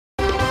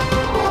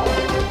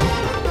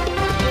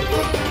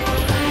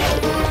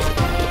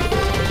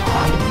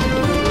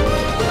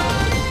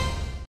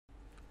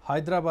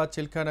హైదరాబాద్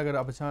చిల్కానగర్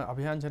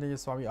అభయాంజనేయ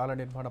స్వామి ఆలయ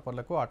నిర్మాణ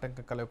పనులకు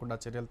ఆటంకం కలగకుండా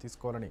చర్యలు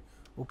తీసుకోవాలని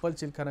ఉప్పల్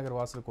చిల్కానగర్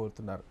వాసులు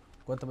కోరుతున్నారు.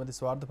 కొంతమంది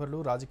స్వార్థపరులు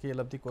రాజకీయ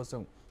లబ్ధి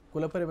కోసం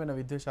కులపరమైన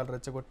విద్వేషాలు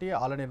రెచ్చగొట్టి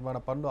ఆలయ నిర్మాణ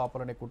పనులు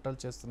ఆపాలని కుట్రలు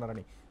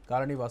చేస్తున్నారని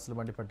కాలనీవాసులు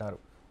మండిపడ్డారు.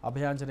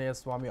 అభయాంజనేయ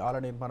స్వామి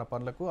ఆలయ నిర్మాణ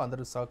పనులకు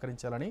అందరూ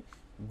సహకరించాలని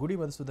గుడి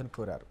మధుసూదన్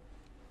కోరారు.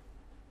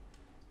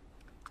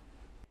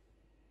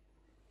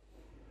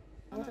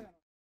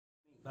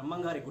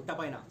 బ్రహ్మంగారి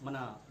గుట్టపైన మన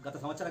గత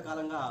సంవత్సర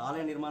కాలంగా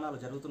ఆలయ నిర్మాణాలు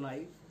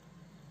జరుగుతున్నాయి.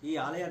 ఈ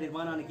ఆలయ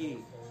నిర్మాణానికి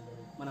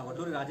మన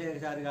వడ్లూరి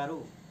రాజయ్యాచారి గారు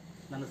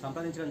నన్ను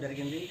సంప్రదించడం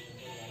జరిగింది.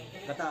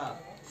 గత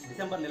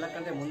డిసెంబర్ నెల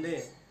కంటే ముందే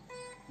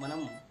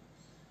మనం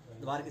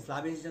వారికి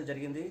శ్లాభించడం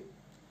జరిగింది.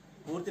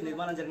 పూర్తి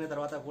నిర్మాణం జరిగిన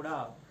తర్వాత కూడా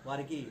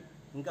వారికి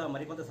ఇంకా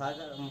మరికొంత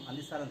సహకారం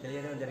అందిస్తారని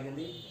తెలియజేయడం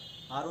జరిగింది.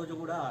 ఆ రోజు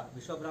కూడా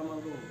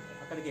విశ్వబ్రాహ్మణులు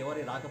అక్కడికి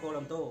ఎవరి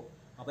రాకపోవడంతో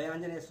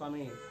అభయాంజనేయ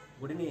స్వామి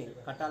గుడిని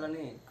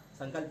కట్టాలని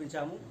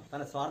సంకల్పించాము.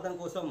 తన స్వార్థం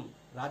కోసం,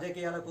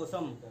 రాజకీయాల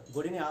కోసం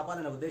గుడిని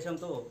ఆపాలనే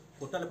ఉద్దేశంతో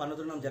కుట్రలు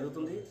పన్నుతుండడం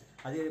జరుగుతుంది.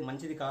 అది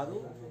మంచిది కాదు.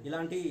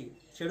 ఇలాంటి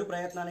చెడు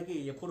ప్రయత్నానికి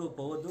ఎప్పుడూ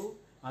పోవద్దు.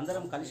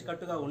 అందరం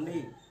కలిసికట్టుగా ఉండి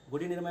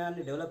గుడి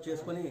నిర్మాణాన్ని డెవలప్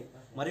చేసుకొని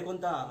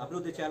మరికొంత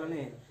అభివృద్ధి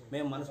చేయాలని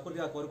మేము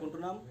మనస్ఫూర్తిగా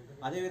కోరుకుంటున్నాం.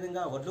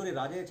 అదేవిధంగా వడ్లూరి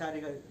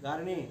రాజయ్యాచారి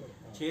గారిని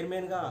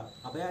చైర్మన్గా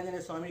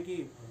అభయాంజనేయ స్వామికి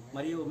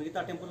మరియు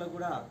మిగతా టెంపుల్లకు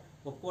కూడా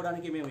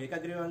ఒప్పుకోవడానికి మేము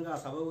ఏకగ్రీవంగా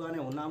సబబుగానే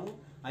ఉన్నాము.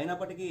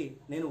 అయినప్పటికీ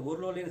నేను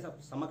ఊర్లో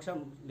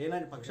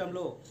లేని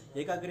పక్షంలో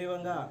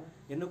ఏకగ్రీవంగా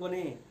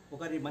ఎన్నుకొని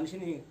ఒకరి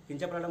మనిషిని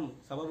కించపడడం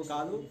సబబు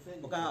కాదు.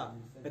 ఒక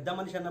పెద్ద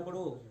మనిషి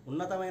అన్నప్పుడు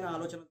ఉన్నతమైన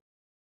ఆలోచన